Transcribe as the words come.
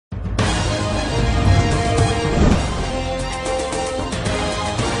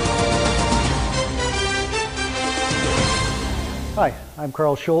Hi, I'm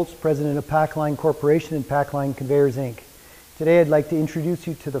Carl Schultz, President of Pacline Corporation and Pacline Conveyors, Inc. Today I'd like to introduce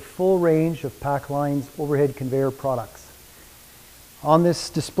you to the full range of Pacline's overhead conveyor products. On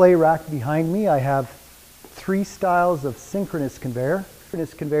this display rack behind me I have three styles of synchronous conveyor.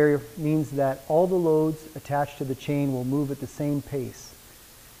 Synchronous conveyor means that all the loads attached to the chain will move at the same pace.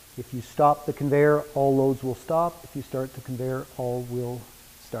 If you stop the conveyor, all loads will stop. If you start the conveyor, all will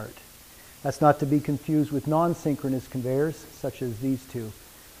start. That's not to be confused with non-synchronous conveyors, such as these two.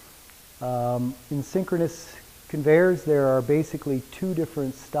 In synchronous conveyors, there are basically two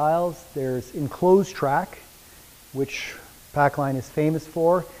different styles. There's enclosed track, which Pacline is famous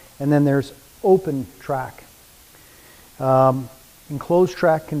for, and then there's open track. Enclosed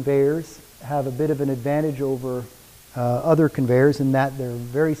track conveyors have a bit of an advantage over other conveyors in that they're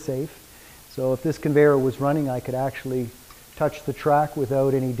very safe. So if this conveyor was running, I could actually touch the track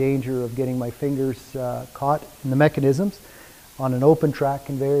without any danger of getting my fingers caught in the mechanisms. On an open track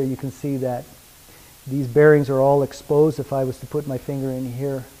conveyor, you can see that these bearings are all exposed. If I was to put my finger in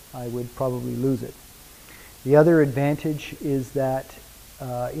here, I would probably lose it. The other advantage is that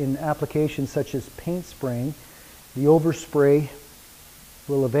in applications such as paint spraying, the overspray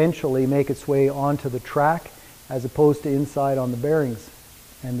will eventually make its way onto the track as opposed to inside on the bearings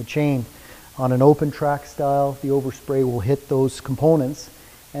and the chain. On an open track style, the overspray will hit those components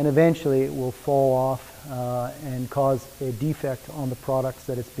and eventually it will fall off and cause a defect on the products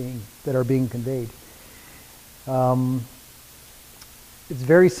that are being conveyed. It's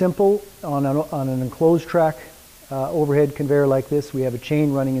very simple. On an enclosed track overhead conveyor like this, we have a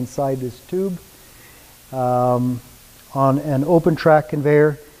chain running inside this tube. On an open track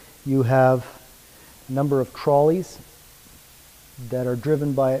conveyor, you have a number of trolleys that are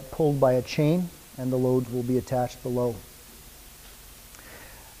pulled by a chain, and the loads will be attached below.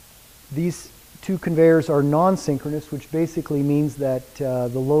 These two conveyors are non-synchronous, which basically means that the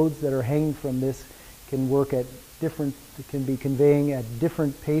loads that are hanging from this can be conveying at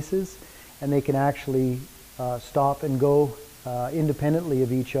different paces, and they can actually stop and go independently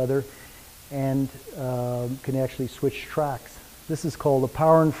of each other and can actually switch tracks. This is called a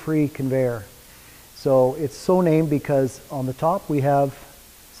power and free conveyor. So it's so named because on the top we have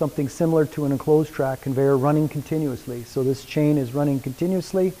something similar to an enclosed track conveyor running continuously. So this chain is running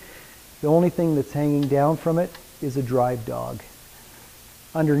continuously. The only thing that's hanging down from it is a drive dog.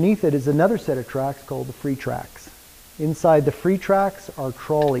 Underneath it is another set of tracks called the free tracks. Inside the free tracks are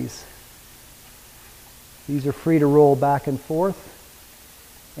trolleys. These are free to roll back and forth,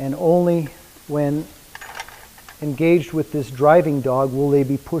 and only when engaged with this driving dog will they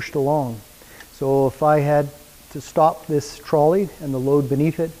be pushed along. So if I had to stop this trolley and the load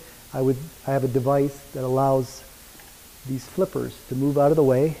beneath it, I have a device that allows these flippers to move out of the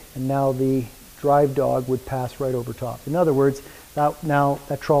way, and now the drive dog would pass right over top. In other words,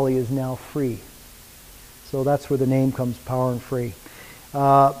 that trolley is now free. So that's where the name comes, power and free.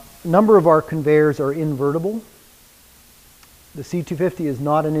 A number of our conveyors are invertible. The C250 is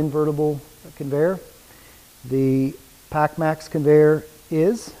not an invertible conveyor. The PacMax conveyor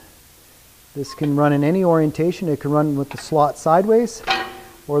is. This can run in any orientation. It can run with the slot sideways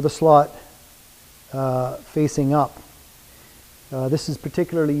or the slot facing up. This is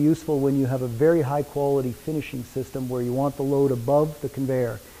particularly useful when you have a very high quality finishing system where you want the load above the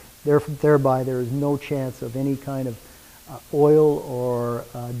conveyor. Thereby there is no chance of any kind of oil or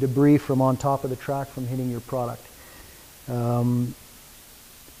debris from on top of the track from hitting your product. In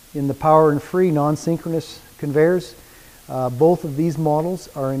the power and free non-synchronous conveyors, both of these models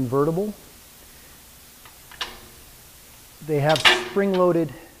are invertible. They have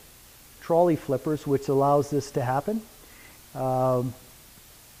spring-loaded trolley flippers, which allows this to happen.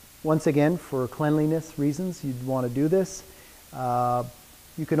 Once again, for cleanliness reasons, you'd want to do this.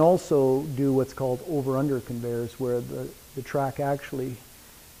 You can also do what's called over-under conveyors, where the track actually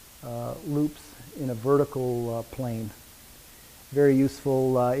loops in a vertical plane. Very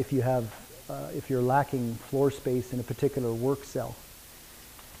useful if you're lacking floor space in a particular work cell.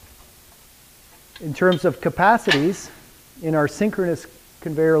 In terms of capacities, in our synchronous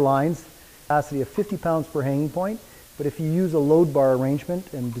conveyor lines, capacity of 50 pounds per hanging point, but if you use a load bar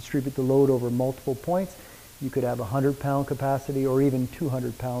arrangement and distribute the load over multiple points, you could have a 100-pound capacity or even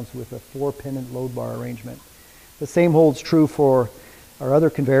 200 pounds with a 4-pennant load bar arrangement. The same holds true for our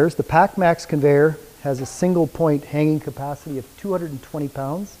other conveyors. The PacMax conveyor has a single point hanging capacity of 220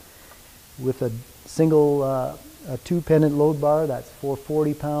 pounds with a single a 2-pennant load bar, that's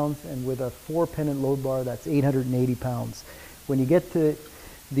 440 pounds, and with a 4-pennant load bar, that's 880 pounds. When you get to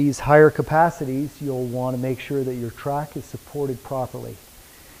these higher capacities, you'll want to make sure that your track is supported properly.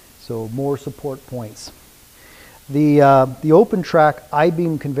 So more support points. The open track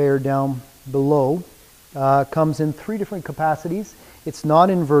I-beam conveyor down below comes in 3 different capacities. It's not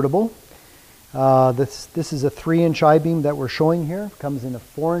invertible. This is a 3-inch I-beam that we're showing here. It comes in a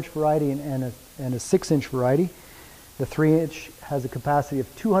 4-inch variety and a 6-inch variety. The 3-inch has a capacity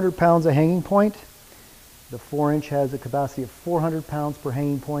of 200 pounds of hanging point. The 4-inch has a capacity of 400 pounds per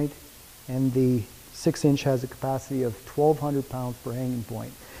hanging point, and the 6-inch has a capacity of 1,200 pounds per hanging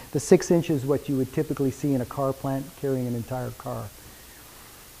point. The 6-inch is what you would typically see in a car plant carrying an entire car.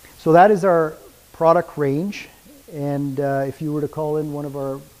 So that is our product range, and if you were to call in one of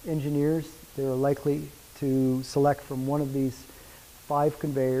our engineers, they're likely to select from one of these 5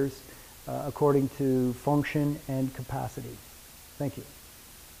 conveyors according to function and capacity. Thank you.